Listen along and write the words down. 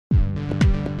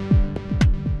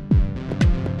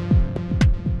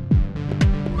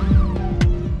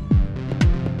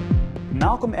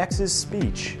Malcolm X's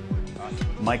speech,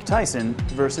 Mike Tyson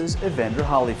versus Evander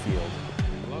Holyfield,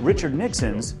 Richard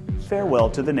Nixon's farewell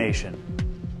to the nation,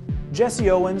 Jesse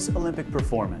Owens' Olympic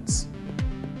performance.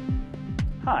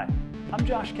 Hi, I'm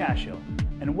Josh Cashill,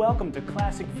 and welcome to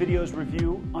Classic Videos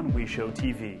Review on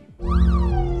WeShowTV.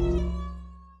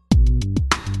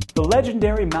 The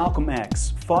legendary Malcolm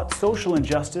X fought social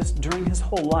injustice during his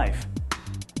whole life.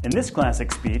 In this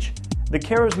classic speech, the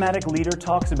charismatic leader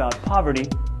talks about poverty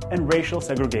and racial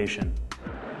segregation.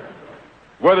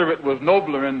 Whether it was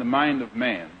nobler in the mind of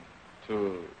man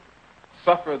to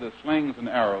suffer the slings and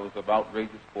arrows of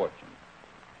outrageous fortune,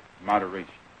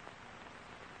 moderation,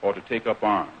 or to take up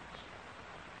arms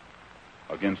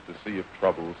against the sea of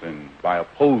troubles and by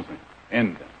opposing,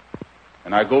 end them.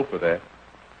 And I go for that.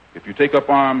 If you take up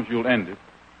arms, you'll end it.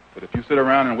 But if you sit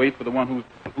around and wait for the one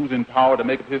who's in power to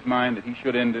make up his mind that he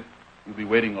should end it, you'll be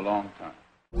waiting a long time.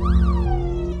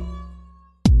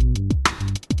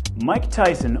 Mike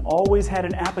Tyson always had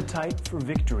an appetite for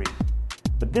victory,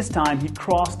 but this time he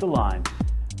crossed the line.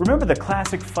 Remember the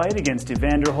classic fight against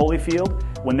Evander Holyfield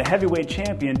when the heavyweight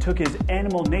champion took his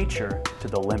animal nature to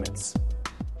the limits?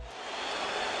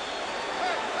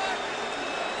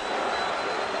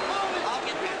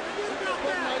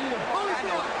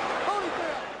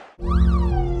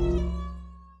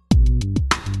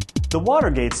 The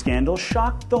Watergate scandal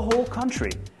shocked the whole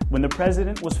country when the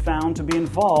president was found to be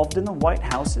involved in the White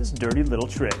House's dirty little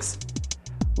tricks.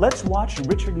 Let's watch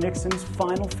Richard Nixon's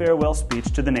final farewell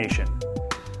speech to the nation.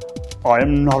 I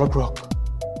am not a crook.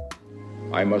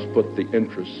 I must put the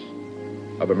interests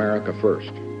of America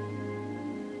first.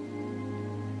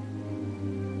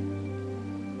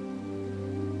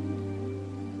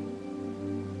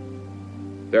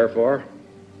 Therefore,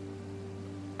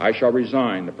 I shall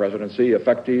resign the presidency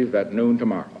effective at noon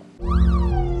tomorrow.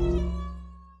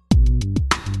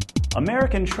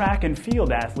 American track and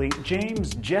field athlete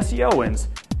James Jesse Owens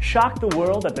shocked the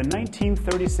world at the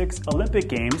 1936 Olympic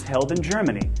Games held in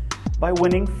Germany by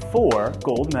winning 4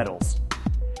 gold medals.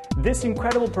 This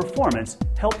incredible performance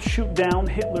helped shoot down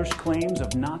Hitler's claims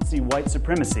of Nazi white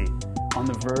supremacy on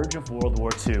the verge of World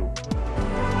War II.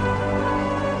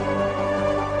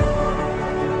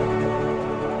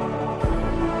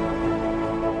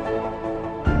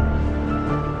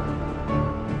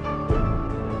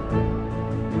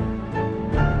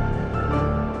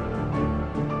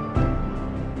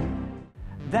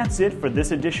 That's it for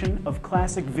this edition of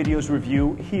Classic Videos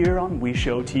Review here on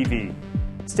WeShowTV.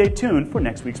 Stay tuned for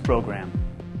next week's program.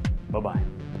 Bye-bye.